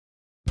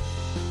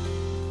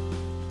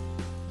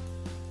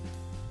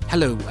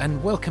Hello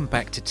and welcome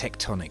back to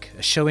Tectonic,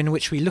 a show in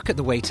which we look at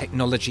the way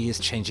technology is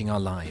changing our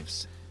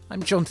lives.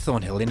 I'm John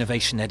Thornhill,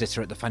 Innovation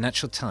Editor at the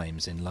Financial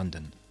Times in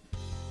London.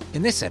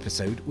 In this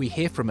episode, we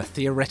hear from a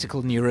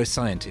theoretical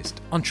neuroscientist,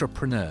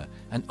 entrepreneur,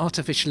 and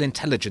artificial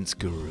intelligence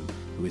guru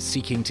who is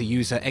seeking to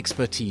use her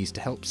expertise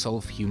to help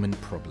solve human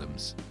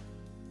problems.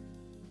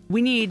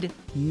 We need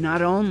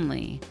not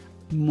only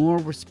more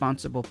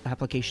responsible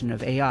application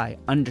of AI,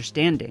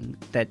 understanding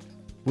that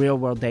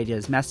real-world data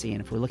is messy, and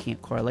if we're looking at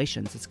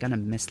correlations, it's going to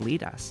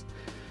mislead us.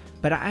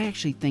 But I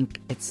actually think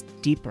it's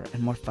deeper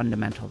and more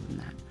fundamental than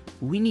that.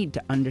 We need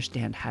to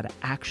understand how to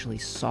actually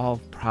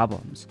solve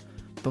problems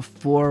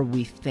before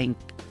we think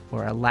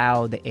or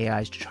allow the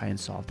AIs to try and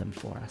solve them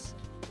for us.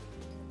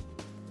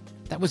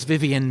 That was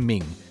Vivienne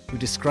Ming, who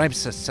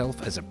describes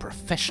herself as a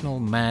professional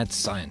mad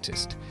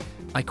scientist.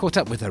 I caught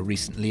up with her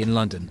recently in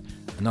London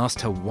and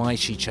asked her why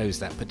she chose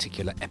that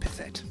particular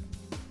epithet.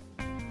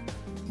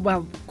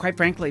 Well, quite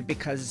frankly,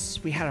 because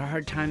we had a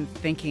hard time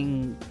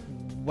thinking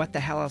what the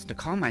hell else to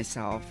call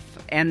myself.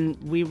 And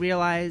we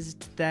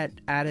realized that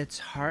at its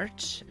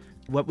heart,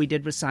 what we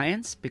did was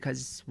science,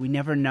 because we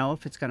never know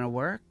if it's going to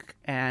work.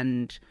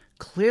 And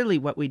clearly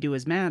what we do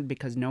is mad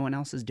because no one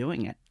else is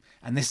doing it.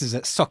 And this is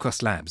at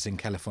Socos Labs in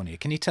California.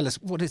 Can you tell us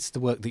what is the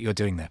work that you're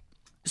doing there?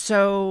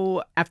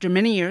 So after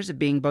many years of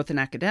being both an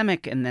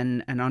academic and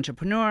then an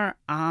entrepreneur,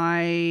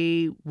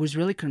 I was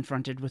really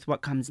confronted with what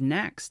comes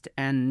next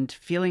and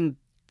feeling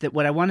that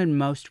what I wanted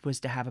most was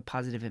to have a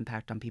positive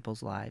impact on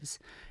people's lives.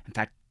 In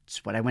fact,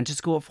 it's what I went to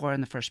school for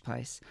in the first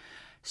place.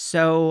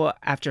 So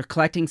after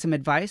collecting some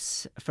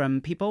advice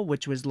from people,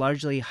 which was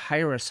largely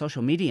hire a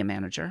social media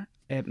manager,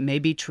 it may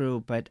be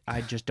true, but I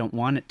just don't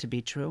want it to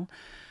be true,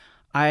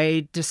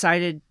 I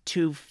decided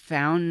to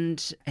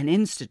found an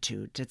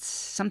institute. It's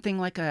something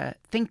like a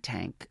think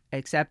tank,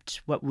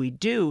 except what we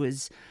do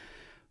is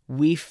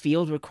we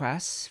field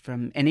requests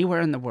from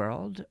anywhere in the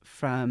world,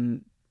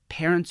 from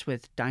parents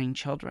with dying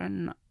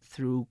children,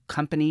 through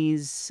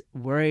companies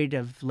worried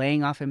of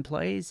laying off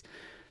employees,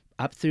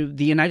 up through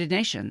the United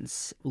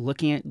Nations,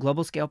 looking at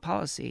global scale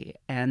policy.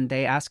 And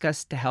they ask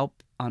us to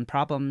help on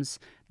problems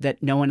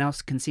that no one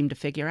else can seem to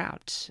figure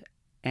out.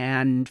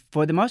 And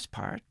for the most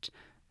part,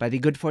 by the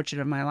good fortune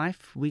of my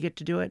life, we get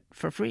to do it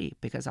for free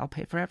because I'll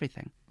pay for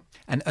everything.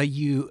 And are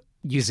you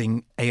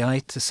using AI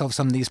to solve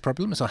some of these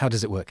problems, or how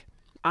does it work?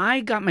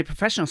 I got my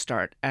professional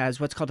start as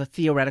what's called a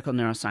theoretical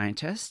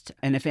neuroscientist.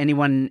 And if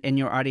anyone in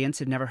your audience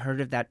had never heard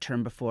of that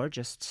term before,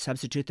 just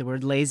substitute the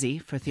word lazy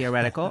for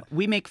theoretical.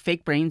 We make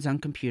fake brains on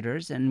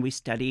computers and we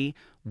study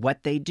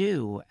what they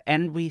do.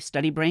 And we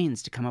study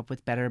brains to come up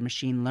with better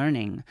machine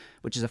learning,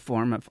 which is a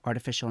form of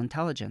artificial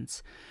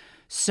intelligence.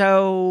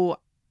 So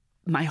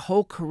my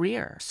whole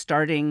career,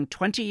 starting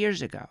 20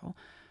 years ago,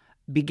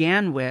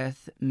 began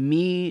with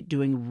me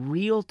doing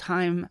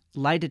real-time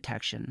lie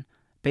detection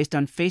based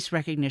on face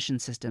recognition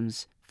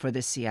systems for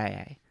the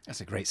CIA. That's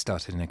a great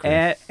start in a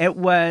career. It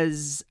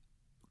was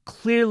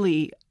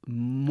clearly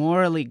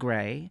morally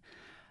gray,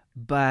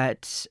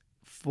 but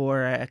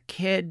for a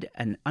kid,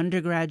 an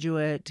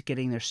undergraduate,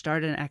 getting their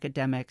start in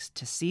academics,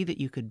 to see that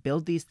you could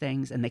build these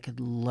things and they could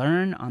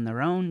learn on their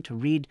own to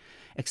read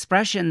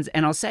expressions.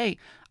 And I'll say,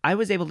 I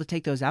was able to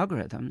take those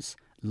algorithms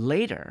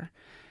later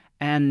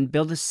and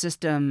build a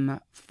system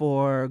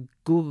for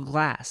Google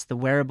Glass, the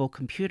wearable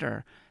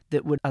computer,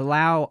 that would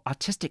allow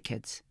autistic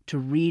kids to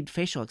read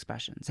facial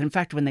expressions. In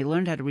fact, when they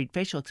learned how to read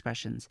facial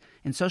expressions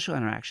in social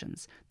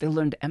interactions, they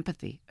learned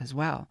empathy as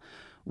well.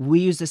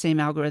 We use the same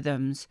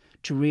algorithms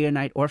to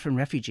reunite orphan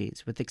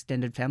refugees with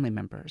extended family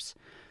members.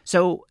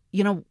 So,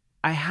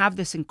 I have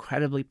this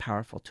incredibly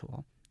powerful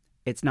tool.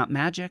 It's not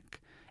magic.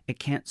 It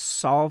can't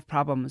solve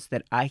problems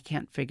that I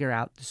can't figure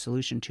out the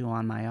solution to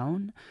on my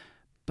own.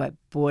 But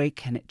boy,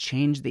 can it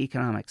change the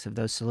economics of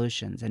those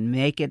solutions and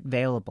make it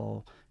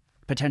available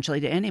potentially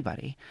to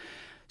anybody.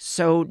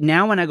 So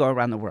now when I go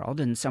around the world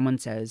and someone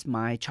says,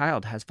 my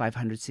child has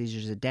 500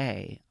 seizures a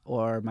day,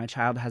 or my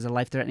child has a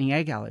life-threatening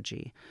egg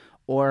allergy,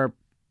 or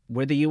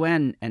we're the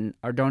UN and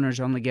our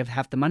donors only give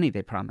half the money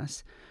they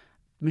promise,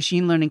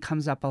 machine learning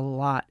comes up a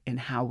lot in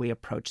how we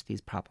approach these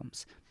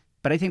problems.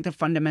 But I think that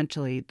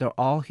fundamentally, they're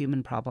all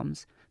human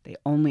problems. They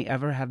only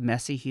ever have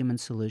messy human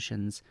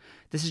solutions.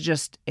 This is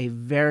just a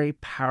very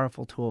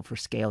powerful tool for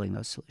scaling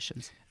those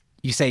solutions.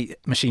 You say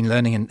machine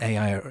learning and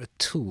AI are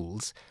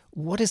tools.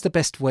 What is the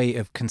best way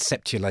of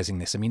conceptualizing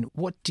this? I mean,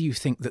 what do you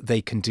think that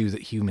they can do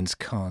that humans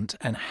can't,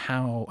 and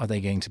how are they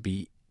going to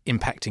be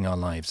impacting our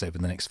lives over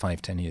the next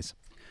 5-10 years?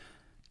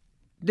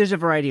 There's a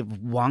variety of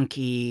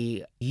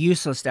wonky,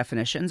 useless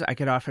definitions I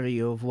could offer to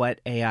you of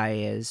what AI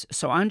is.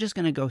 So I'm just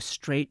going to go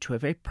straight to a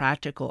very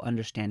practical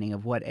understanding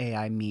of what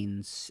AI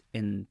means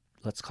in,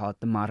 let's call it,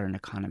 the modern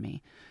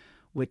economy,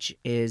 which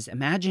is,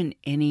 imagine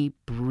any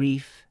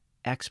brief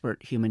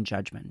expert human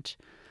judgment,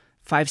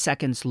 5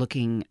 seconds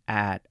looking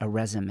at a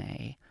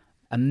resume,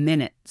 a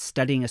minute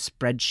studying a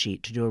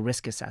spreadsheet to do a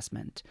risk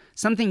assessment,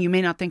 something you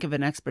may not think of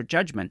an expert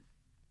judgment,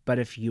 but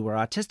if you were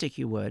autistic,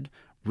 you would,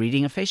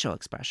 reading a facial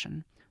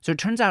expression. So it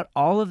turns out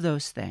all of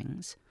those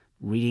things,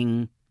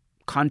 reading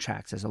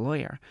contracts as a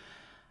lawyer,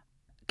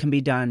 can be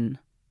done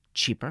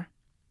cheaper,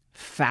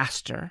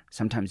 faster,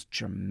 sometimes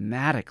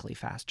dramatically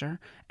faster,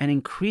 and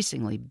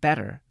increasingly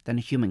better than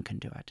a human can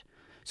do it.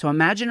 So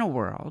imagine a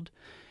world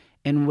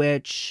in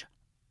which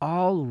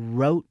all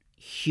rote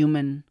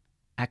human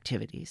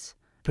activities,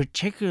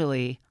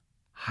 particularly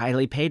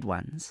highly paid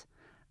ones,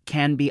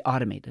 can be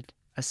automated,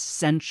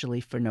 essentially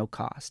for no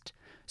cost.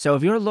 So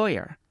if you're a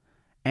lawyer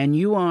and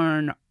you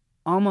earn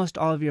almost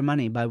all of your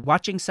money by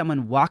watching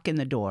someone walk in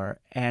the door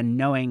and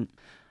knowing,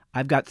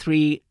 I've got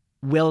 3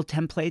 will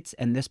templates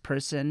and this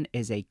person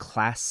is a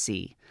Class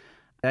C,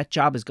 that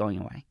job is going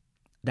away.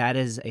 That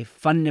is a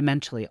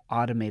fundamentally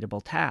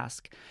automatable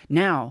task.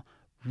 Now,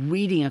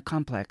 reading a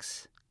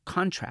complex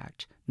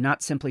contract,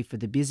 not simply for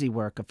the busy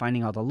work of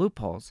finding all the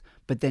loopholes,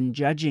 but then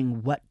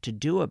judging what to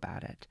do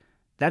about it,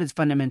 that is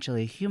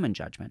fundamentally a human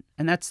judgment.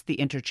 And that's the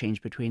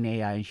interchange between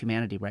AI and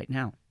humanity right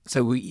now.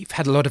 So we've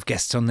had a lot of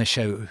guests on the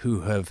show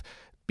who have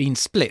been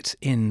split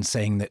in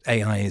saying that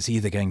AI is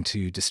either going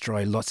to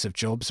destroy lots of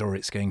jobs or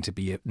it's going to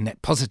be a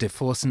net positive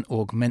force and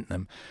augment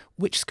them.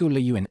 Which school are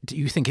you in? Do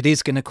you think it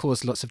is going to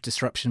cause lots of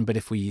disruption, but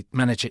if we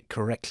manage it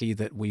correctly,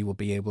 that we will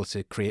be able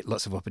to create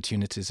lots of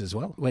opportunities as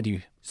well? Where do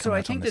you So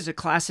I think there's a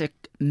classic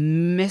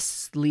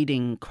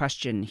misleading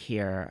question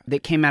here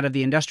that came out of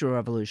the Industrial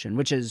Revolution,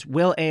 which is,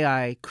 will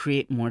AI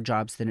create more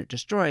jobs than it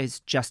destroys,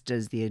 just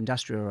as the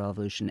Industrial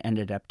Revolution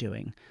ended up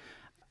doing?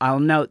 I'll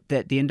note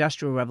that the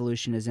Industrial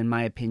Revolution is, in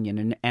my opinion,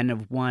 an N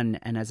of 1,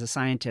 and as a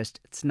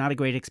scientist, it's not a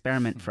great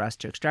experiment for us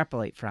to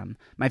extrapolate from.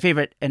 My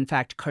favorite, in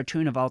fact,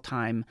 cartoon of all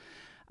time,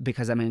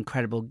 because I'm an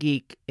incredible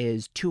geek,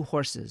 is 2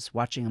 horses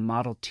watching a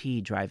Model T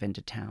drive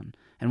into town.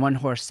 And one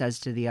horse says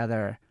to the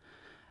other,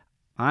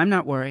 I'm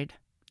not worried.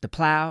 The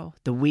plow,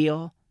 the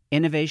wheel,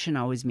 innovation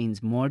always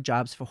means more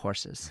jobs for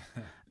horses.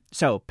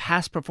 So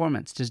past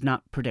performance does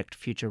not predict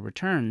future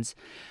returns.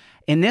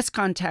 In this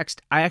context,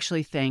 I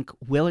actually think,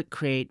 will it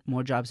create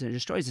more jobs than it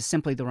destroys is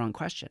simply the wrong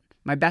question.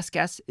 My best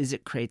guess is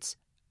it creates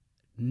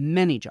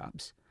many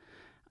jobs,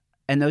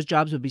 and those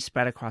jobs would be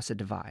spread across a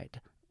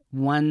divide.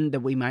 One that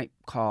we might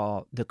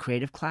call the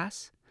creative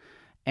class,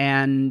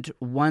 and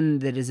one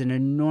that is an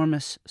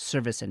enormous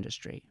service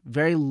industry.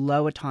 Very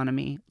low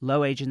autonomy,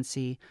 low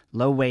agency,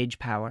 low wage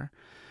power.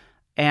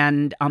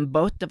 And on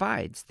both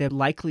divides, there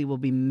likely will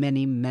be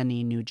many,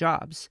 many new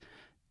jobs.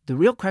 The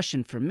real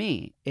question for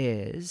me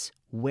is,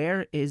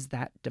 where is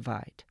that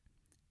divide?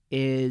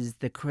 Is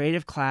the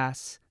creative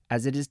class,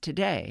 as it is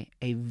today,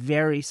 a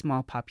very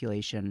small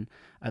population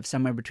of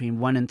somewhere between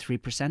 1% and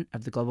 3%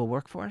 of the global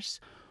workforce?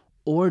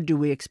 Or do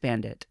we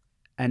expand it?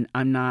 And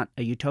I'm not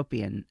a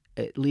utopian,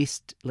 at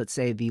least, let's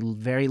say, the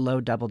very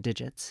low double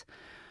digits.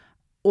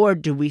 Or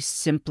do we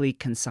simply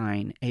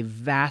consign a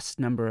vast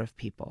number of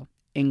people,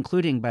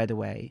 including, by the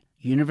way,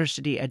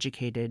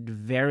 university-educated,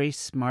 very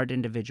smart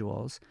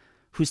individuals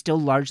who still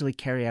largely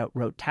carry out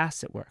rote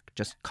tasks at work,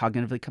 just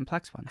cognitively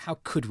complex ones? How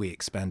could we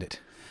expand it?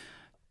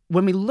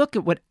 When we look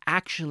at what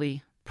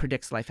actually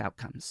predicts life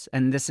outcomes,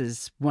 and this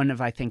is one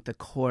of, I think, the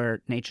core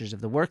natures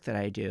of the work that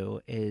I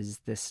do, is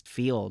this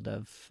field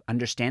of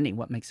understanding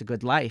what makes a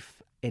good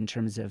life in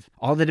terms of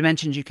all the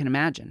dimensions you can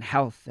imagine: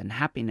 health and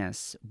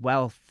happiness,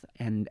 wealth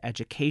and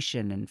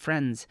education and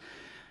friends.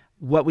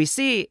 What we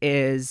see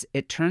is,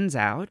 it turns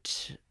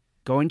out,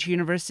 going to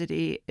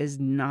university is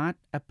not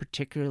a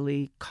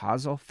particularly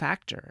causal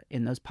factor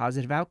in those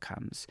positive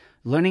outcomes.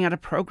 Learning how to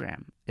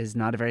program is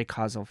not a very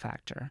causal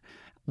factor.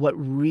 What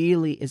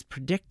really is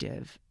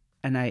predictive,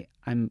 and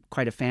I'm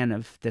quite a fan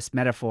of this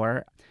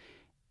metaphor,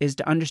 is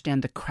to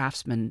understand the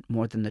craftsman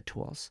more than the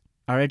tools.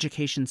 Our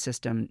education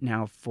system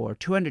now for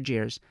 200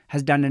 years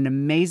has done an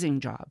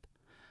amazing job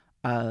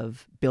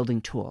of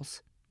building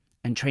tools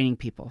and training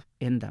people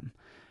in them.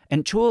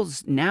 And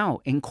tools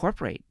now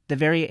incorporate the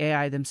very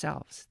AI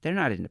themselves. They're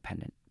not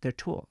independent. They're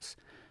tools.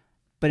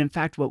 But in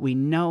fact, what we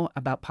know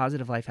about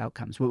positive life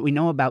outcomes, what we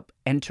know about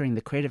entering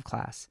the creative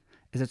class,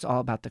 is it's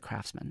all about the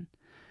craftsman.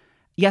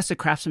 Yes, a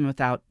craftsman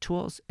without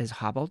tools is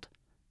hobbled.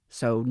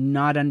 So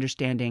not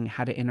understanding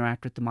how to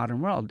interact with the modern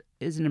world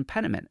is an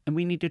impediment, and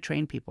we need to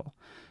train people.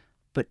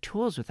 But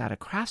tools without a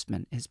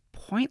craftsman is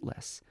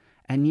pointless.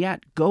 And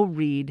yet, go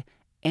read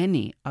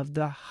any of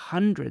the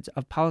hundreds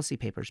of policy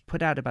papers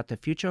put out about the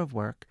future of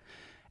work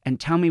and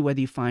tell me whether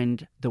you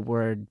find the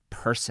word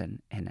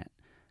person in it.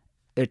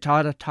 They're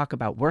taught to talk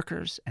about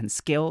workers and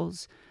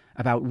skills,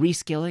 about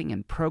reskilling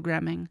and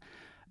programming,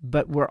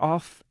 but we're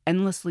all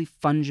endlessly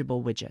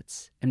fungible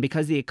widgets. And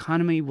because the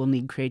economy will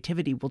need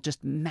creativity, we'll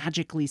just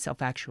magically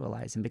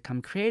self-actualize and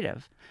become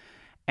creative.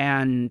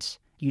 And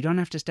you don't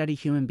have to study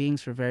human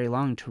beings for very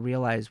long to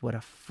realize what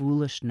a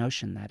foolish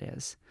notion that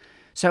is.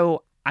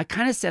 So I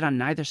kind of sit on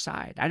neither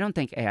side. I don't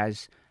think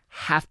AIs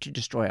have to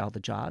destroy all the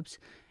jobs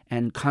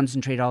and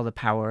concentrate all the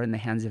power in the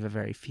hands of a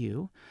very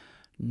few.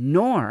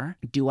 Nor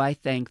do I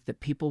think that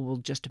people will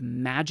just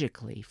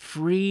magically,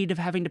 freed of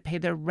having to pay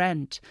their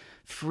rent,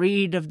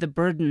 freed of the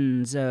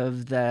burdens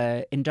of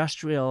the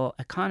industrial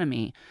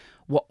economy,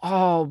 will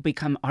all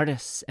become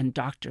artists and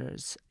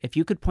doctors. If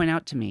you could point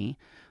out to me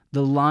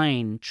the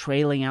line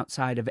trailing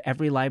outside of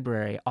every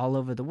library all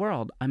over the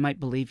world, I might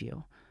believe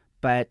you.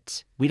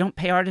 But we don't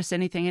pay artists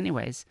anything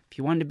anyways. If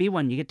you want to be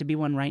one, you get to be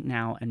one right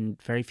now,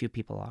 and very few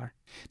people are.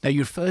 Now,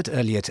 you referred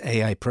earlier to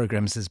AI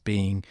programs as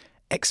being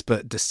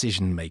expert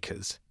decision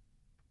makers.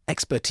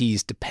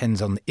 Expertise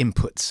depends on the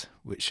inputs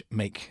which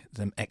make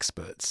them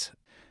experts.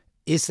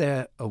 Is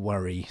there a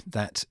worry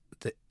that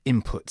the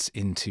inputs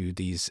into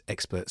these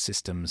expert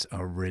systems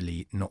are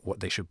really not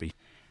what they should be?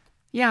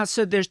 Yeah,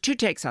 so there's two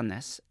takes on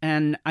this.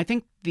 And I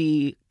think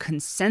the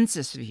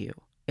consensus view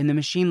in the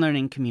machine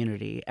learning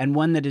community, and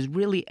one that has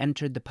really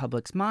entered the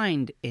public's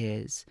mind,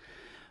 is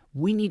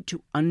we need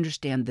to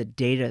understand the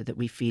data that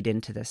we feed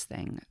into this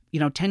thing.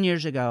 10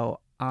 years ago,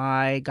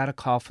 I got a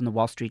call from the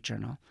Wall Street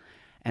Journal,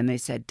 and they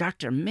said,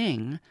 Dr.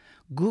 Ming,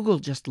 Google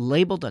just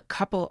labeled a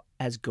couple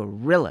as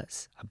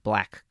gorillas, a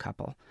black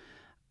couple.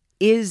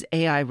 Is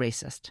AI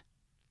racist?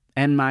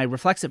 And my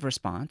reflexive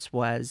response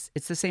was,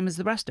 it's the same as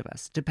the rest of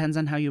us. Depends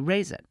on how you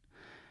raise it.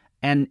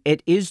 And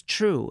it is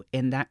true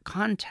in that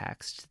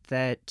context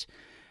that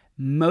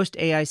most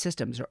AI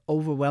systems are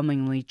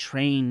overwhelmingly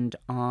trained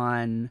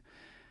on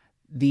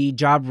the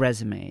job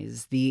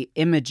resumes, the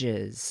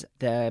images,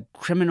 the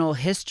criminal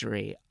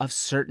history of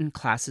certain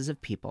classes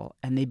of people,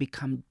 and they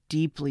become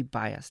deeply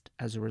biased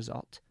as a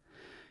result.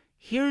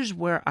 Here's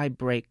where I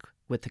break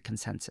with the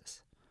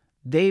consensus.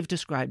 They've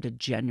described a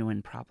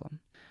genuine problem.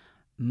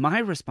 My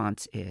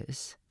response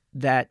is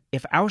that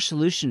if our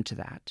solution to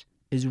that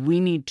is we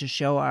need to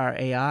show our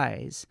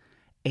AIs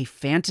a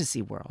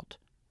fantasy world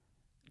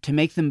to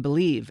make them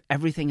believe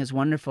everything is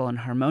wonderful and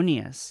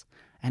harmonious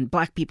and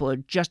black people are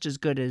just as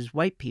good as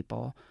white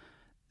people,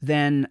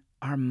 then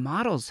our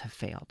models have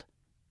failed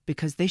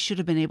because they should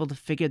have been able to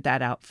figure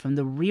that out from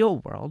the real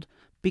world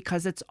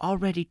because it's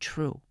already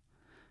true.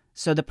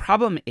 So the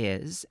problem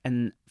is,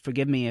 and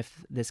forgive me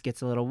if this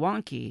gets a little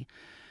wonky,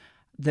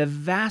 the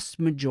vast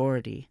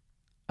majority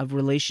of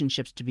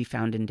relationships to be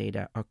found in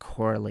data are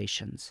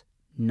correlations,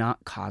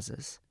 not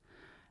causes.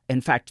 In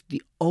fact,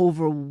 the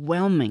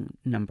overwhelming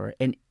number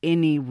in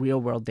any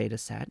real-world data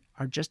set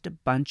are just a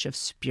bunch of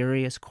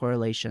spurious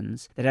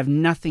correlations that have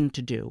nothing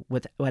to do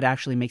with what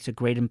actually makes a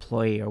great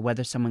employee or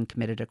whether someone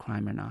committed a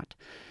crime or not.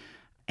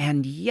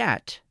 And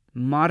yet,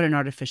 modern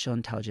artificial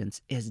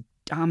intelligence is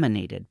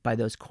dominated by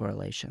those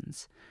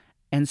correlations.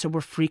 And so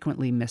we're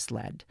frequently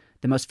misled.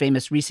 The most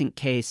famous recent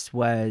case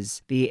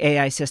was the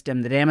AI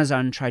system that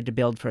Amazon tried to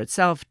build for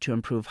itself to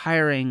improve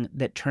hiring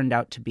that turned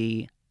out to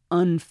be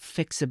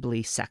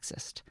unfixably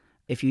sexist.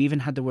 If you even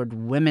had the word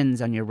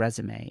women's on your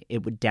resume,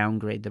 it would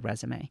downgrade the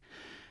resume.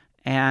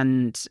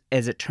 And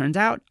as it turns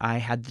out, I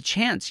had the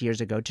chance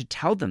years ago to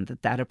tell them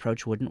that that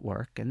approach wouldn't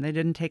work, and they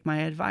didn't take my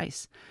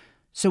advice.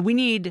 So we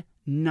need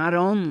not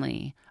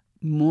only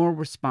more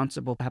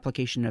responsible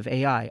application of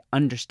AI,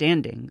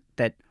 understanding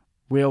that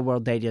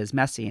real-world data is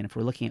messy, and if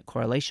we're looking at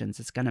correlations,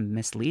 it's going to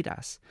mislead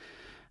us.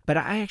 But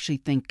I actually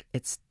think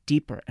it's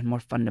deeper and more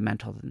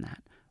fundamental than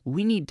that.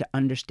 We need to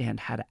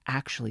understand how to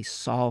actually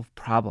solve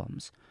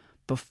problems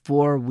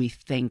before we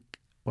think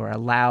or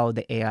allow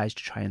the AIs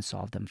to try and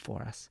solve them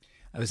for us.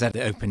 I was at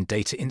the Open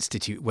Data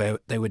Institute where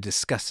they were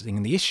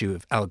discussing the issue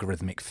of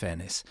algorithmic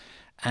fairness,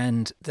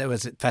 and there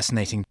was a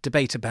fascinating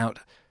debate about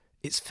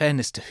its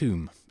fairness to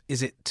whom.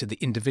 Is it to the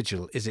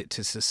individual? Is it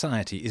to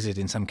society? Is it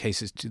in some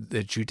cases to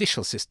the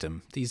judicial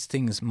system? These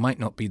things might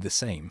not be the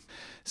same.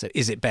 So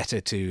is it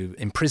better to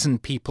imprison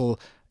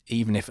people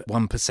even if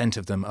 1%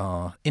 of them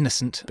are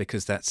innocent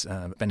because that's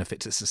a benefit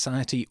to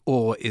society?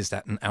 Or is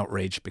that an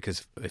outrage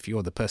because if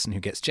you're the person who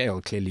gets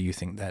jailed, clearly you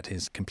think that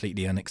is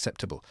completely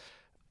unacceptable?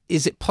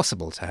 Is it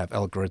possible to have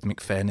algorithmic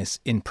fairness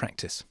in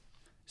practice?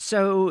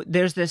 So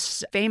there's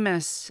this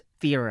famous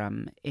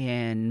theorem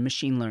in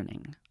machine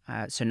learning.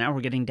 So now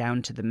we're getting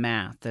down to the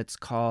math. That's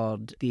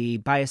called the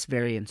bias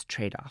variance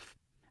trade-off.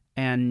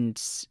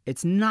 And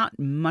it's not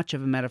much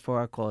of a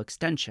metaphorical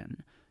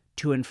extension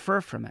to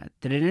infer from it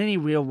that in any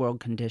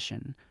real-world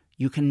condition,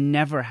 you can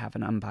never have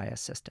an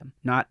unbiased system.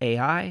 Not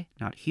AI,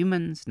 not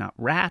humans, not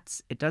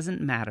rats. It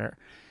doesn't matter.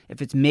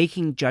 If it's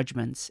making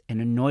judgments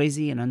in a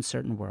noisy and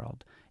uncertain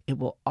world, it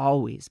will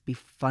always be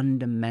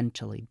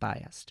fundamentally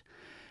biased.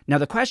 Now,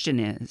 the question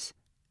is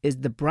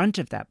the brunt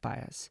of that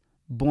bias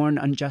borne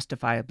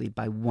unjustifiably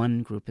by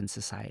one group in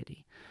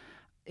society?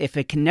 If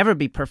it can never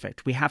be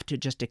perfect, we have to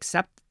just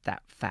accept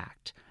that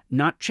fact,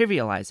 not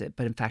trivialize it,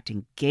 but in fact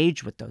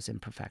engage with those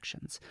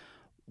imperfections.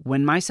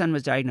 When my son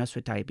was diagnosed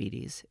with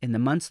diabetes, in the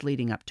months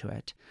leading up to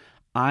it,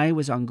 I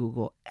was on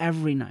Google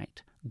every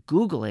night,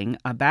 Googling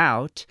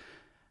about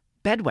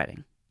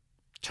bedwetting.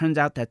 Turns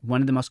out that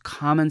one of the most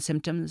common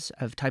symptoms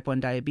of type 1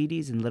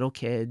 diabetes in little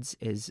kids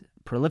is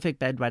prolific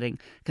bedwetting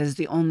because it's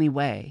the only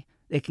way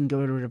they can get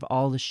rid of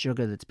all the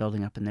sugar that's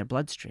building up in their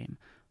bloodstream.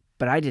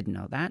 But I didn't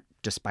know that,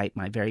 despite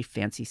my very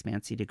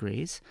fancy-smancy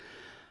degrees.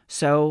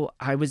 So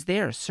I was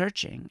there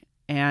searching,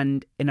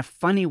 and in a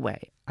funny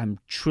way, I'm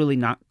truly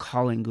not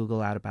calling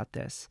Google out about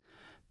this,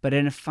 but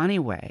in a funny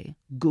way,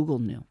 Google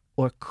knew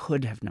or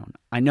could have known.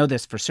 I know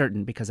this for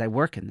certain because I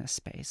work in this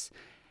space.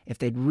 If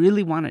they'd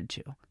really wanted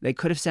to, they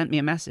could have sent me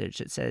a message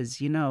that says,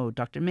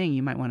 Dr. Ming,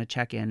 you might want to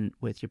check in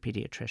with your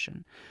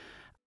pediatrician.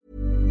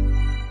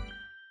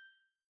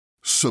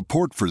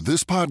 Support for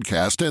this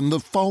podcast and the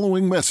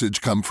following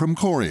message come from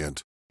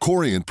Corient.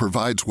 Corient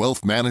provides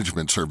wealth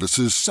management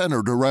services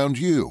centered around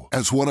you.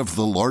 As one of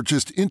the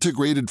largest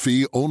integrated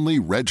fee-only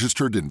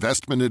registered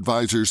investment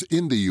advisors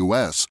in the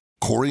U.S.,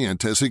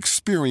 Corient has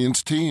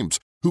experienced teams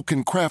who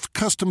can craft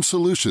custom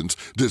solutions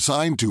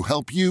designed to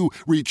help you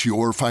reach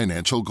your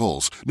financial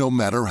goals, no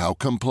matter how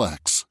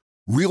complex.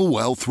 Real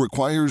wealth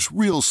requires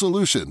real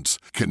solutions.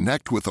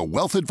 Connect with a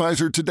wealth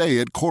advisor today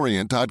at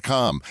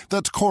Corient.com.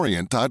 That's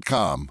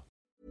Corient.com.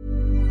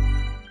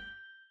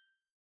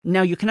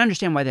 Now, you can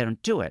understand why they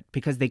don't do it,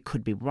 because they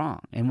could be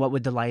wrong. And what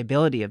would the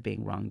liability of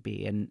being wrong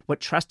be? And what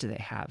trust do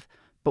they have?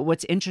 But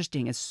what's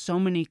interesting is so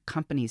many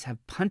companies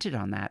have punted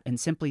on that and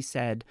simply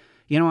said,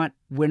 you know what,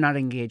 we're not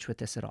engaged with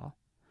this at all.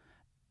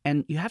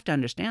 And you have to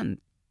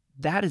understand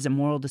that is a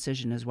moral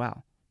decision as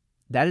well.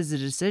 That is a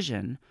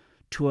decision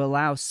to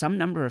allow some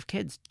number of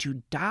kids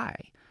to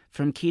die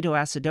from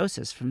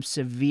ketoacidosis, from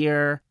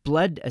severe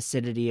blood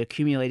acidity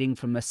accumulating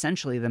from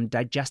essentially them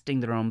digesting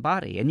their own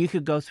body. And you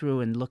could go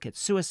through and look at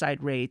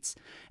suicide rates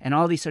and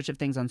all these sorts of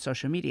things on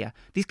social media.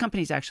 These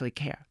companies actually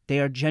care. They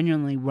are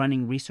genuinely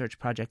running research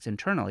projects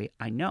internally.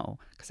 I know,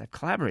 because I've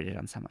collaborated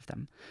on some of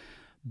them.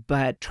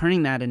 But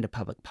turning that into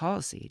public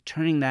policy,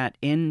 turning that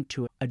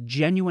into a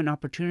genuine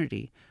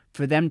opportunity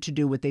for them to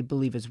do what they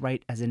believe is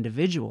right as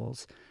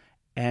individuals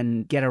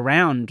and get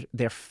around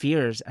their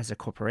fears as a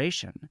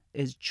corporation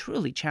is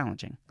truly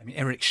challenging. I mean,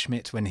 Eric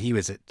Schmidt, when he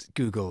was at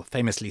Google,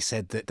 famously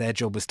said that their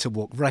job was to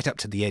walk right up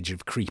to the edge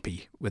of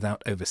creepy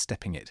without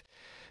overstepping it.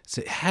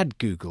 So had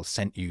Google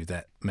sent you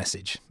that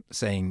message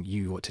saying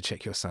you ought to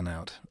check your son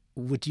out,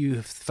 would you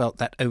have felt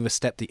that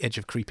overstepped the edge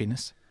of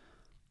creepiness?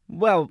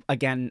 Well,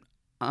 again,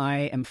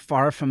 I am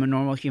far from a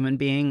normal human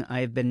being.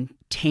 I've been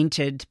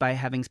tainted by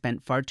having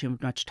spent far too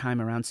much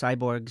time around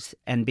cyborgs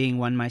and being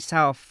one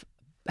myself.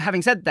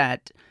 Having said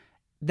that,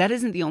 that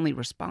isn't the only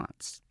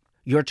response.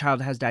 Your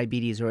child has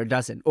diabetes or it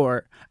doesn't,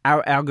 or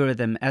our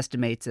algorithm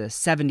estimates a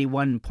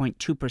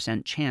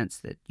 71.2% chance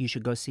that you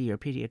should go see your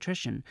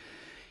pediatrician.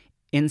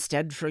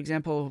 Instead, for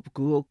example,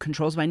 Google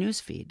controls my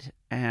newsfeed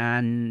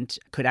and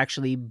could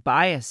actually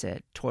bias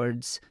it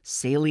towards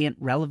salient,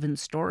 relevant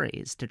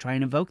stories to try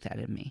and evoke that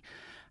in me.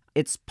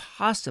 It's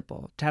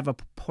possible to have a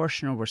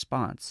proportional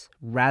response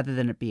rather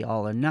than it be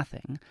all or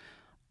nothing.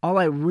 All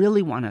I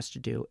really want us to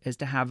do is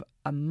to have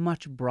a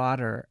much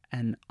broader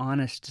and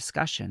honest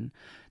discussion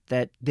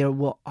that there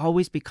will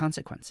always be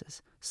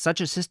consequences. Such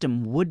a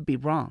system would be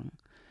wrong.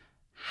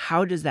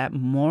 How does that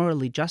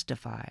morally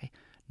justify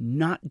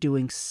not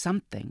doing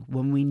something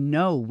when we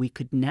know we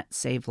could net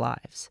save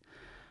lives?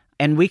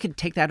 And we could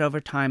take that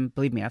over time.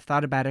 Believe me, I've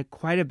thought about it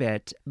quite a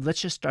bit.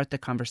 Let's just start the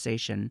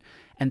conversation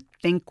and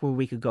think where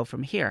we could go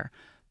from here.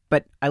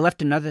 But I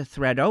left another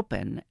thread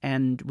open,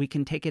 and we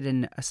can take it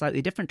in a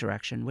slightly different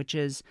direction, which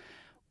is,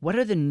 what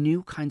are the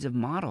new kinds of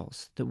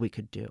models that we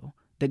could do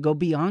that go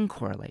beyond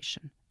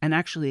correlation and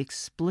actually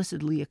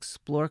explicitly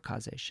explore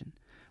causation,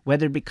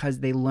 whether because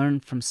they learn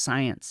from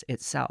science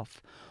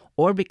itself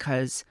or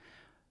because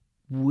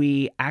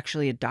we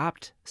actually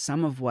adopt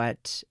some of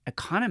what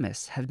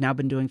economists have now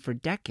been doing for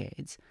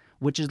decades,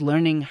 which is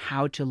learning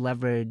how to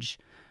leverage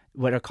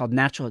what are called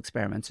natural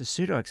experiments or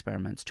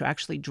pseudo-experiments to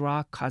actually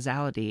draw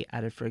causality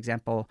out of, for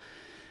example,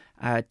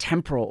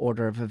 temporal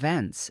order of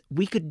events.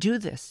 We could do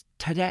this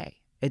today.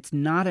 It's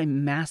not a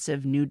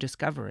massive new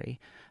discovery,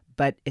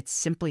 but it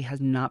simply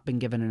has not been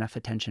given enough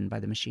attention by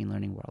the machine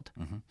learning world.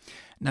 Mm-hmm.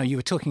 Now, you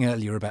were talking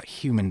earlier about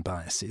human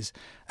biases,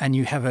 and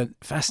you have a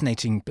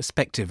fascinating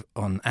perspective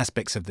on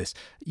aspects of this.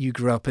 You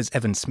grew up as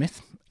Evan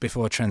Smith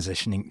before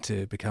transitioning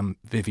to become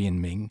Vivian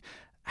Ming.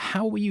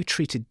 How were you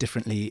treated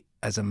differently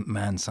as a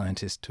man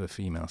scientist to a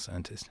female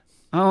scientist?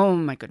 Oh,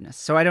 my goodness.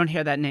 So I don't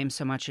hear that name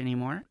so much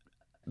anymore.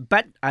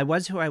 But I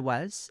was who I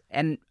was,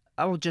 and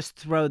I'll just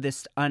throw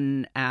this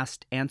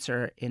unasked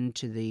answer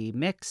into the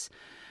mix.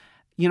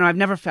 You know, I've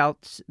never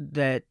felt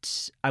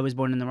that I was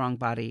born in the wrong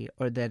body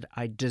or that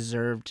I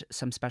deserved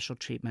some special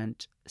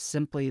treatment.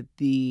 Simply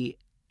the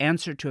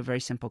answer to a very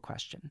simple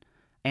question.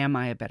 Am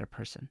I a better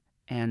person?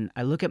 And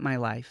I look at my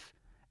life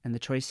and the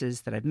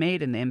choices that I've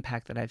made and the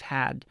impact that I've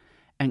had,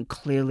 and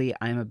clearly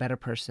I'm a better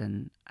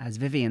person as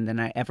Vivian than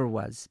I ever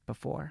was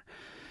before.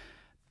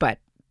 But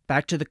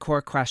back to the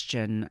core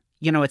question,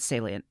 you know, it's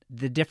salient.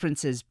 The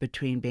differences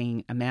between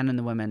being a man and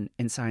the woman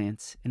in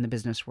science, in the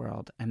business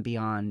world, and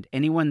beyond.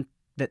 Anyone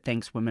that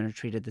thinks women are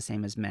treated the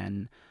same as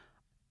men,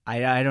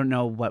 I don't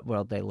know what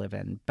world they live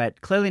in,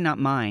 but clearly not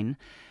mine.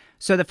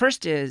 So the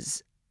first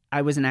is,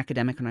 I was an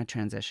academic when I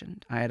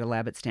transitioned. I had a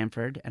lab at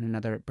Stanford and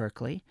another at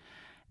Berkeley.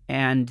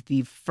 And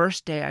the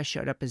first day I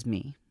showed up as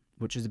me,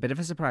 which was a bit of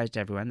a surprise to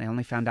everyone, they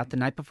only found out the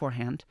night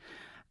beforehand,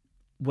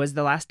 was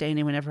the last day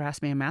anyone ever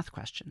asked me a math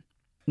question.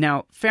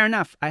 Now, fair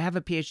enough, I have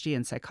a PhD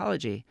in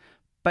psychology,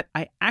 but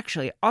I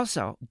actually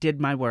also did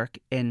my work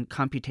in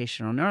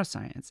computational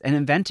neuroscience and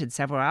invented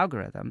several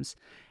algorithms.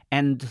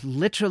 And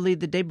literally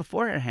the day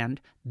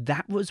beforehand,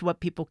 that was what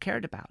people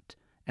cared about.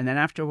 And then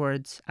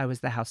afterwards, I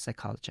was the house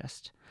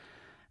psychologist.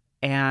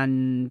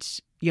 And,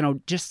 you know,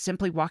 just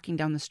simply walking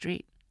down the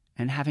street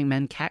and having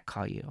men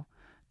catcall you,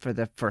 for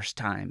the first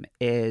time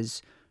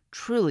is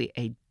truly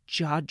a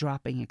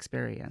jaw-dropping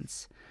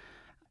experience.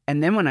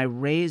 And then when I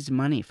raised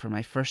money for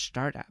my first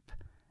startup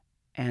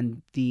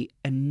and the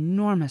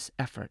enormous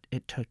effort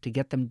it took to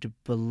get them to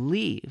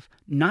believe,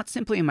 not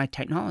simply in my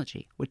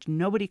technology, which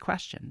nobody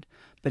questioned,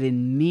 but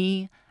in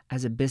me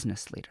as a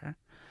business leader.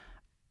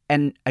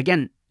 And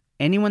again,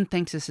 anyone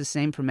thinks it's the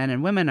same for men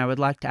and women, I would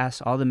like to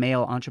ask all the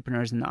male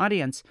entrepreneurs in the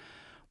audience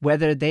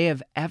whether they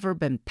have ever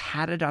been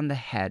patted on the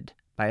head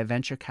by a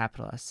venture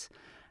capitalist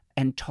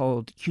and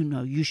told,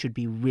 you should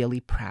be really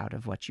proud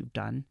of what you've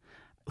done,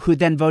 who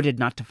then voted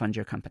not to fund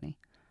your company.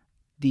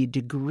 The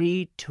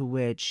degree to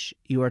which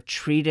you are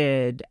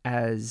treated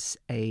as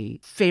a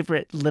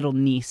favorite little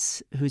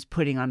niece who's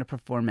putting on a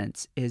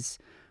performance is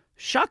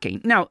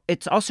shocking. Now,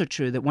 it's also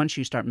true that once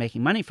you start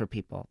making money for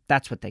people,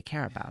 that's what they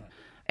care about.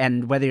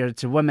 And whether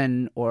it's a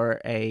woman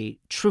or a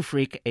true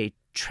freak, a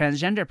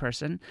transgender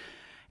person,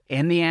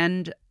 in the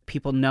end,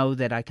 people know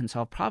that I can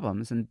solve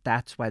problems, and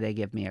that's why they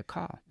give me a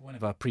call. One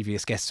of our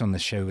previous guests on the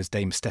show was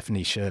Dame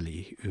Stephanie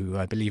Shirley, who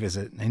I believe is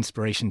an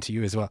inspiration to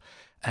you as well.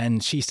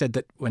 And she said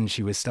that when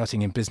she was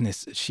starting in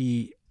business,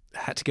 she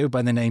had to go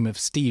by the name of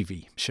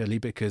Stevie Shirley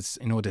because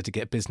in order to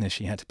get business,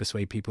 she had to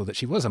persuade people that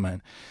she was a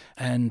man,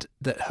 and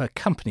that her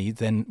company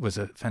then was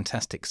a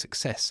fantastic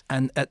success.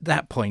 And at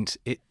that point,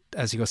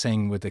 as you're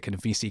saying with the kind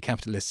of VC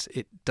capitalists,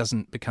 it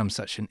doesn't become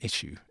such an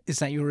issue. Is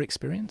that your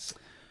experience?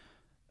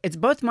 It's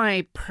both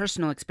my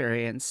personal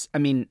experience. I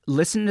mean,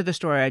 listen to the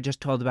story I just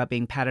told about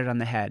being patted on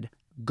the head.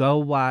 Go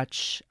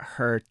watch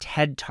her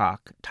TED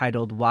Talk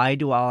titled, "Why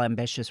Do All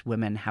Ambitious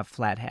Women Have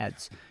Flat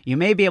Heads?" You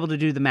may be able to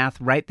do the math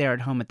right there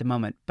at home at the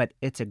moment, but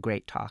it's a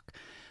great talk.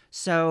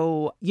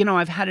 So,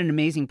 I've had an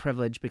amazing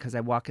privilege because I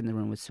walk in the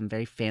room with some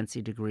very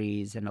fancy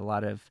degrees and a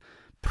lot of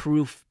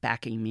proof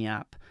backing me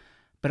up.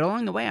 But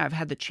along the way, I've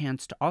had the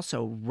chance to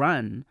also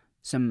run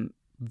some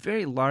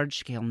very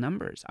large-scale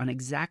numbers on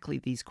exactly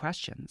these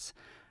questions.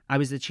 I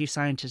was the chief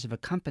scientist of a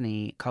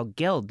company called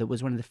Guild that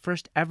was one of the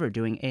first ever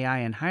doing AI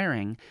in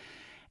hiring.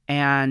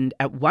 And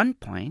at one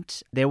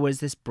point, there was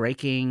this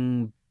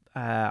breaking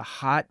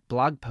hot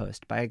blog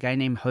post by a guy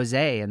named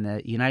Jose in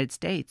the United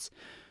States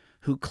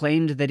who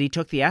claimed that he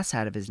took the S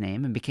out of his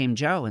name and became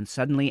Joe. And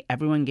suddenly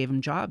everyone gave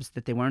him jobs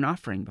that they weren't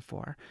offering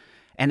before.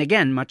 And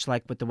again, much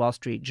like with the Wall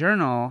Street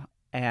Journal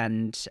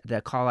and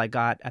the call I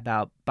got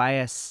about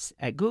bias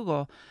at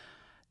Google,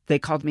 they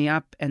called me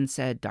up and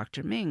said,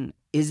 "Dr. Ming,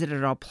 is it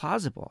at all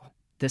plausible,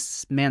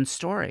 this man's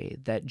story,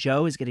 that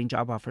Joe is getting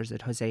job offers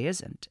that Jose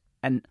isn't?"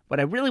 And what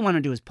I really want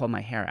to do is pull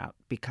my hair out,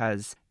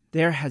 because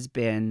there has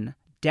been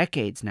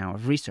decades now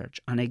of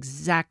research on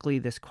exactly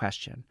this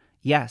question.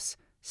 Yes,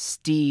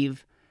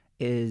 Steve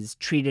is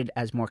treated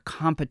as more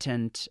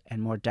competent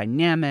and more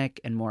dynamic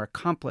and more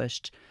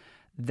accomplished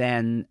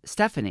than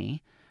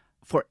Stephanie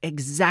for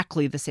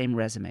exactly the same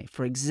resume,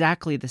 for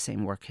exactly the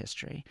same work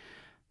history.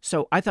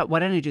 So I thought, why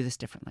don't I do this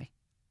differently?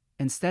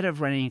 Instead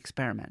of running an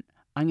experiment,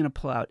 I'm going to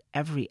pull out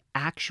every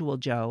actual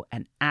Joe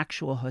and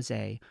actual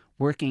Jose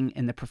working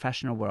in the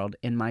professional world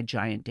in my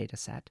giant data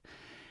set.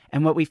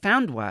 And what we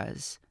found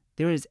was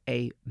there is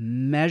a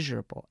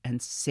measurable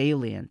and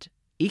salient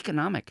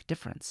economic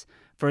difference.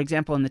 For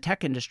example, in the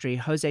tech industry,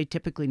 Jose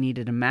typically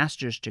needed a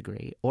master's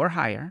degree or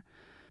higher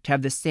to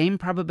have the same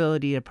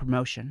probability of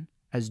promotion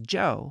as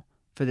Joe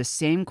for the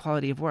same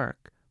quality of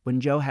work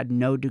when Joe had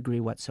no degree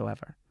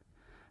whatsoever.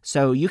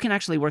 So you can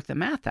actually work the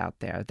math out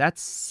there.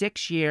 That's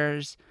 6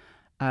 years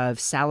of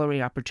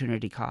salary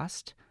opportunity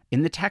cost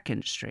in the tech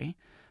industry,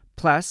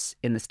 plus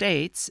in the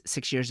States,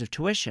 6 years of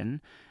tuition.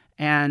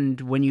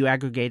 And when you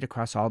aggregate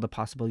across all the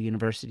possible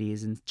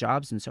universities and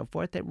jobs and so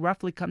forth, it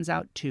roughly comes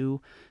out to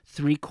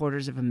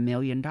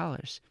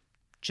 $750,000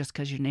 just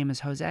because your name is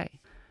Jose.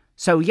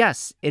 So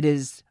yes, it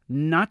is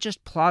not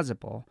just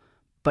plausible,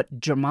 but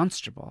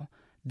demonstrable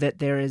that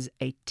there is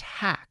a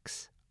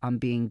tax on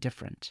being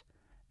different.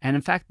 And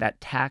in fact,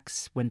 that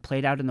tax, when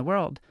played out in the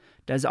world,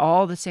 does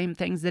all the same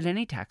things that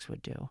any tax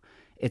would do.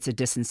 It's a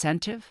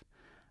disincentive.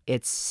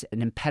 It's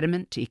an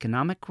impediment to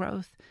economic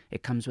growth.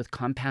 It comes with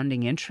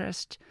compounding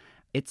interest.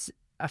 It's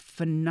a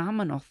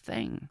phenomenal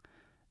thing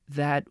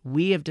that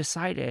we have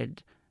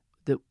decided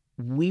that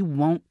we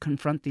won't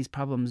confront these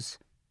problems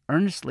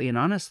earnestly and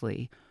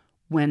honestly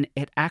when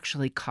it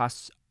actually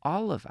costs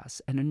all of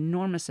us an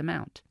enormous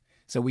amount.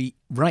 So we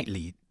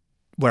rightly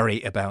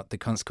worry about the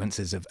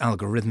consequences of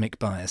algorithmic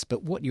bias,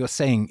 but what you're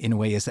saying in a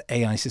way is that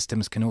AI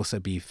systems can also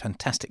be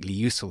fantastically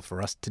useful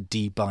for us to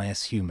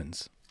de-bias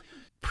humans.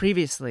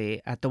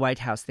 Previously at the White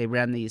House, they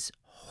ran these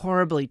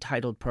horribly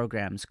titled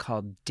programs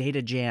called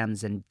Data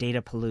Jams and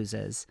Data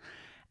Paloozas.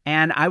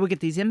 And I would get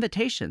these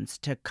invitations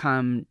to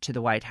come to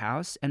the White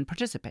House and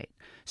participate.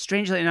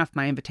 Strangely enough,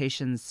 my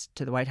invitations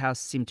to the White House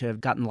seem to have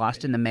gotten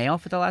lost in the mail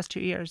for the last 2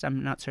 years.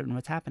 I'm not certain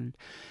what's happened.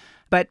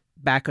 But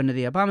back under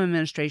the Obama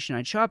administration,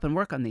 I'd show up and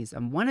work on these.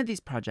 And one of these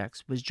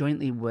projects was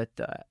jointly with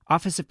the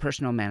Office of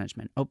Personnel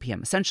Management,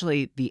 OPM,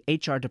 essentially the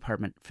HR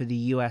department for the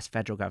U.S.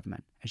 federal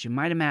government. As you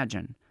might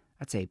imagine,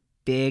 that's a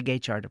big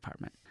HR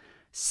department.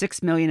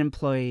 6 million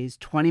employees,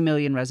 20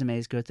 million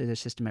resumes go through their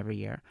system every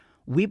year.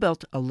 we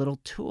built a little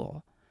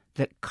tool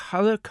that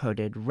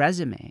color-coded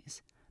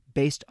resumes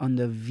based on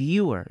the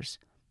viewer's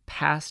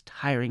past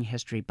hiring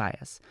history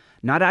bias,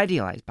 not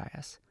idealized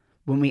bias.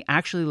 When we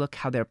actually look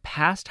how their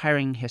past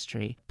hiring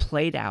history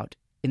played out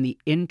in the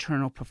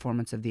internal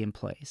performance of the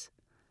employees.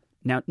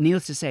 Now,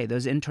 needless to say,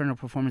 those internal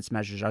performance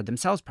measures are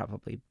themselves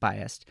probably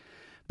biased,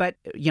 but,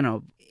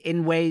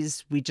 in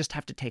ways we just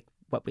have to take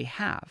what we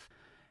have.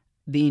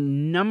 The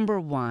number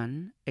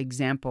one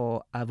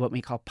example of what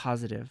we call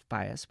positive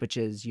bias, which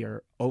is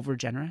you're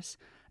overgenerous,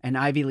 an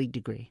Ivy League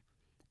degree.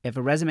 If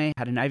a resume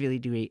had an Ivy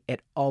League degree,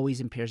 it always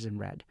appears in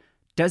red.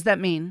 Does that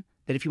mean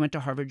that if you went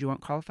to Harvard, you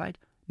weren't qualified?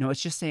 No,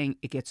 it's just saying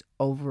it gets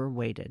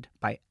overweighted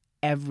by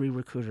every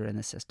recruiter in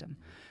the system.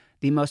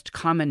 The most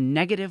common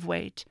negative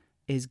weight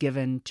is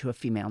given to a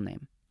female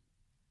name.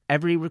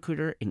 Every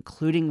recruiter,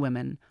 including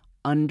women,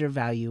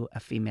 undervalue a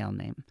female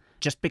name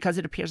just because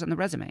it appears on the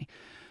resume.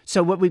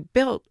 So what we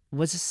built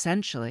was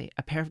essentially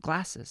a pair of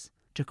glasses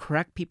to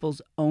correct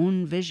people's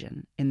own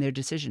vision in their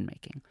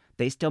decision-making.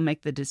 They still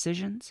make the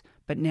decisions,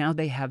 but now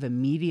they have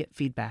immediate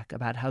feedback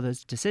about how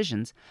those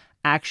decisions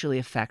actually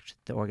affect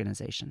the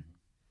organization.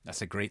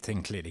 That's a great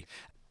thing, clearly.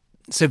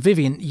 So,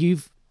 Vivian,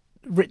 you've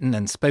written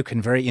and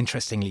spoken very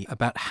interestingly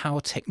about how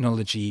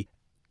technology,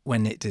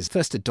 when it is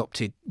first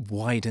adopted,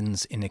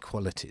 widens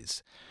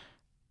inequalities.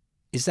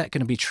 Is that going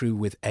to be true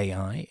with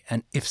AI?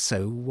 And if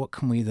so, what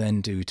can we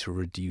then do to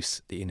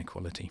reduce the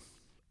inequality?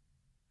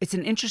 It's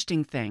an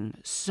interesting thing.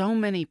 So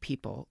many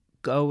people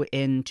go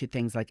into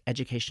things like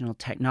educational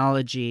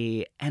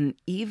technology and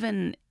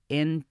even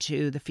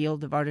into the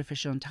field of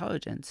artificial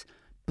intelligence,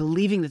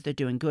 believing that they're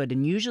doing good,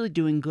 and usually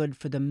doing good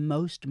for the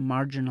most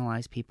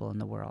marginalized people in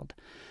the world.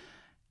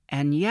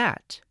 And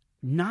yet,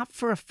 not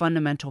for a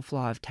fundamental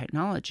flaw of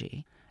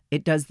technology,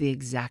 it does the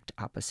exact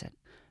opposite.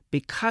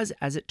 Because,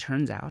 as it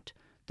turns out,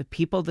 the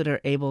people that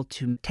are able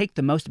to take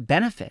the most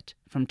benefit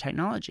from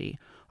technology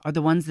are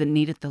the ones that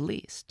need it the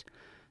least.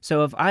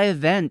 So if I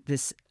invent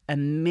this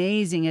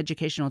amazing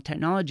educational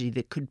technology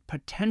that could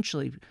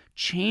potentially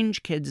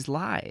change kids'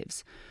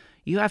 lives,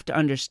 you have to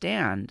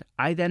understand,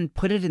 I then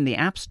put it in the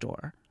App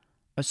Store,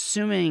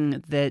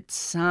 assuming that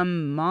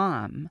some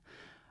mom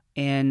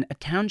in a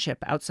township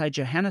outside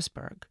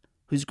Johannesburg,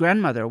 whose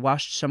grandmother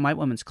washed some white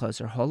woman's clothes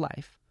her whole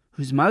life,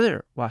 whose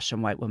mother washed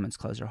some white woman's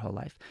clothes her whole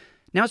life.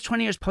 Now it's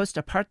 20 years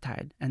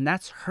post-apartheid, and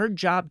that's her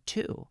job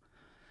too.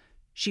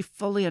 She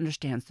fully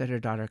understands that her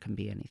daughter can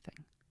be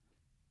anything.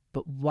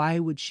 But why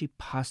would she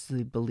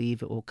possibly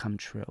believe it will come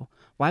true?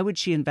 Why would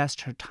she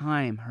invest her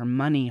time, her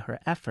money, her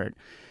effort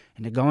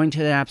into going to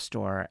the App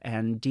Store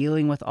and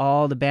dealing with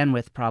all the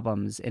bandwidth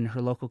problems in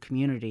her local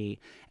community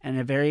and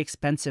a very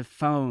expensive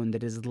phone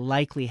that is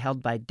likely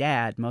held by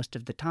dad most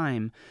of the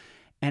time,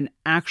 and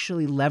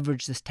actually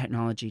leverage this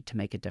technology to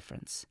make a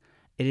difference?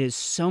 It is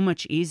so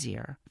much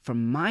easier for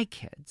my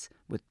kids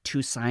with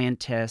two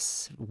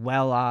scientists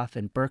well off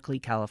in Berkeley,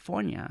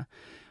 California.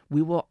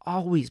 We will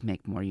always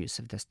make more use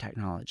of this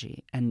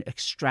technology and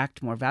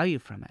extract more value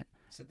from it.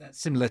 So that's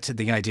similar to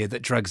the idea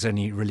that drugs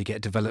only really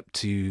get developed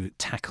to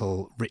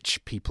tackle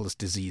rich people's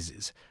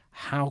diseases.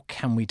 How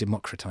can we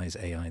democratize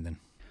AI then?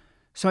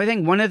 So I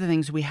think one of the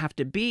things we have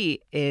to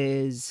be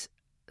is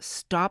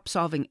stop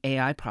solving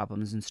AI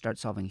problems and start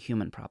solving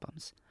human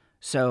problems.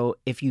 So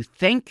if you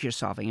think you're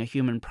solving a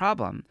human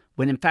problem,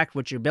 when in fact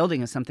what you're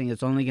building is something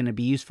that's only going to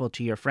be useful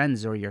to your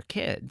friends or your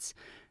kids,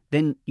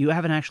 then you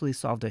haven't actually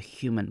solved a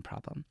human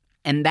problem.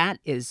 And that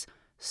is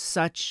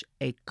such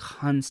a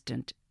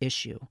constant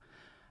issue.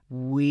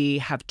 We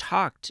have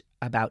talked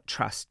about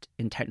trust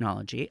in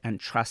technology and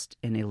trust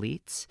in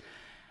elites.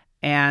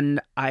 And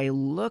I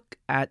look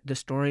at the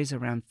stories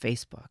around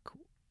Facebook.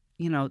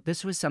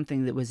 This was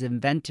something that was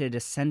invented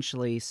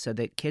essentially so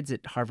that kids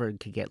at Harvard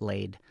could get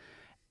laid.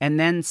 And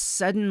then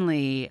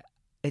suddenly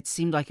it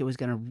seemed like it was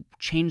going to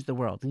change the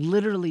world,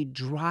 literally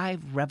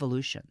drive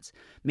revolutions,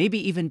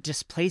 maybe even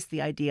displace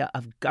the idea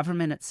of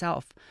government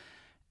itself.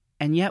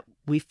 And yet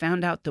we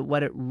found out that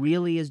what it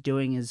really is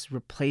doing is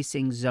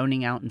replacing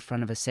zoning out in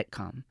front of a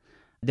sitcom.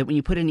 That when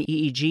you put an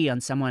EEG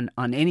on someone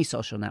on any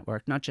social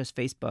network, not just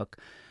Facebook,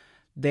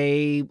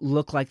 they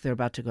look like they're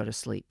about to go to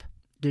sleep.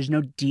 There's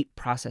no deep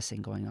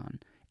processing going on.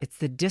 It's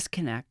the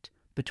disconnect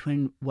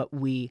between what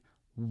we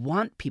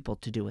want people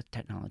to do with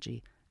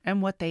technology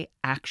and what they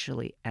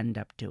actually end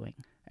up doing.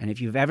 And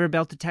if you've ever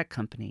built a tech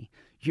company,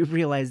 you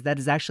realize that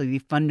is actually the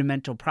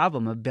fundamental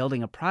problem of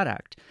building a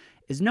product,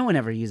 is no one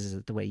ever uses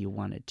it the way you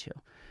wanted to.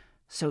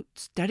 So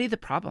study the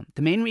problem.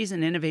 The main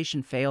reason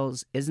innovation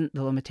fails isn't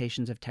the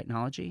limitations of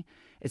technology.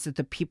 It's that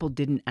the people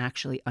didn't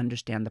actually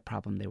understand the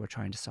problem they were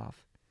trying to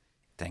solve.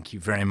 Thank you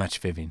very much,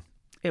 Vivian.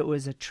 It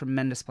was a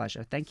tremendous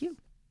pleasure. Thank you.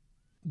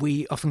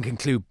 We often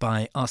conclude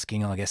by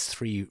asking our guests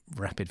 3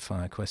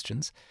 rapid-fire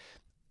questions.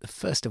 The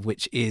first of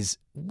which is,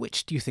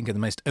 which do you think are the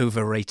most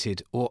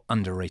overrated or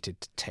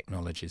underrated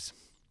technologies?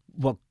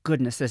 Well,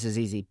 goodness, this is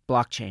easy.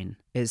 Blockchain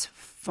is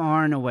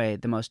far and away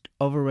the most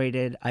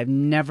overrated. I've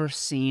never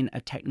seen a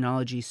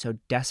technology so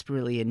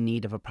desperately in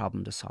need of a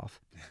problem to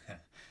solve.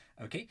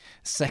 Okay.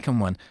 Second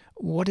one,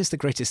 What is the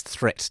greatest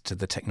threat to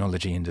the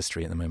technology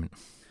industry at the moment?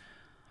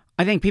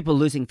 I think people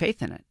losing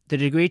faith in it. The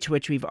degree to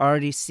which we've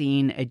already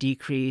seen a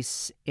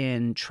decrease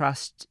in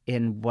trust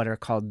in what are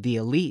called the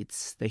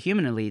elites, the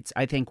human elites,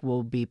 I think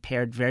will be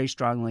paired very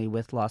strongly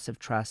with loss of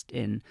trust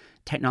in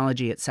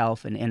technology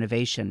itself and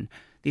innovation.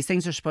 These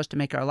things are supposed to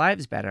make our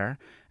lives better,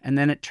 and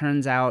then it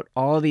turns out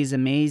all these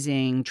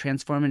amazing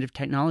transformative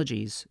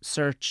technologies,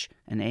 search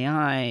and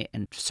AI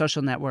and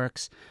social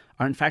networks,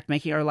 are in fact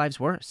making our lives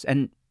worse,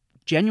 and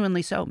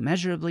genuinely so,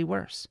 measurably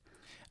worse.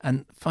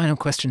 And final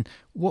question,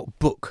 what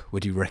book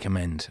would you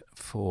recommend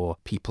for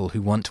people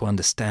who want to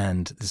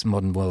understand this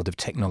modern world of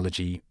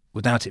technology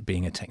without it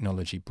being a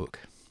technology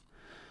book?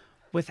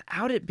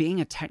 Without it being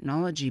a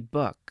technology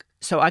book,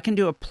 so I can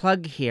do a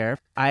plug here.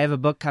 I have a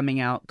book coming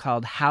out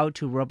called How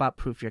to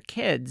Robot-Proof Your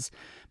Kids.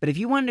 But if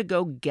you wanted to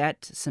go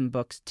get some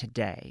books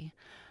today,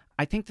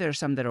 I think there are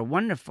some that are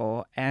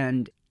wonderful.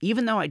 And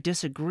even though I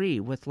disagree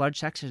with large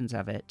sections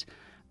of it,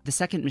 The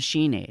Second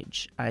Machine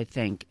Age, I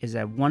think, is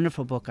a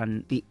wonderful book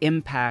on the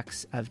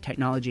impacts of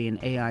technology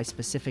and AI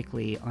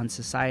specifically on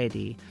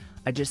society.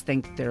 I just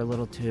think they're a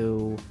little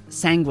too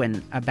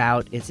sanguine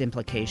about its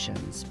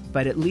implications,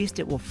 but at least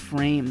it will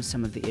frame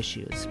some of the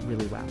issues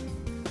really well.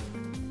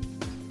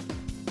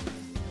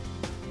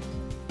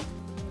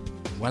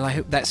 Well, I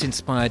hope that's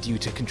inspired you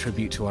to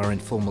contribute to our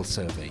informal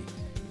survey.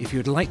 If you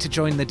would like to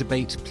join the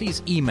debate,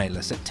 please email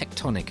us at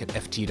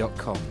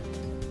tectonic@ft.com.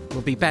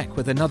 We'll be back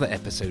with another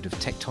episode of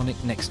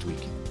Tectonic next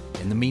week.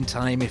 In the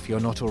meantime, if you're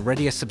not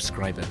already a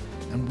subscriber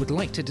and would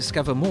like to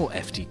discover more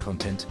FT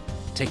content,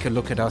 take a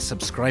look at our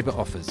subscriber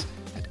offers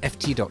at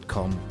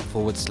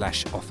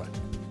ft.com/offer.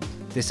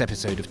 This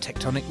episode of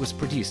Tectonic was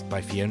produced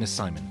by Fiona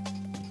Simon.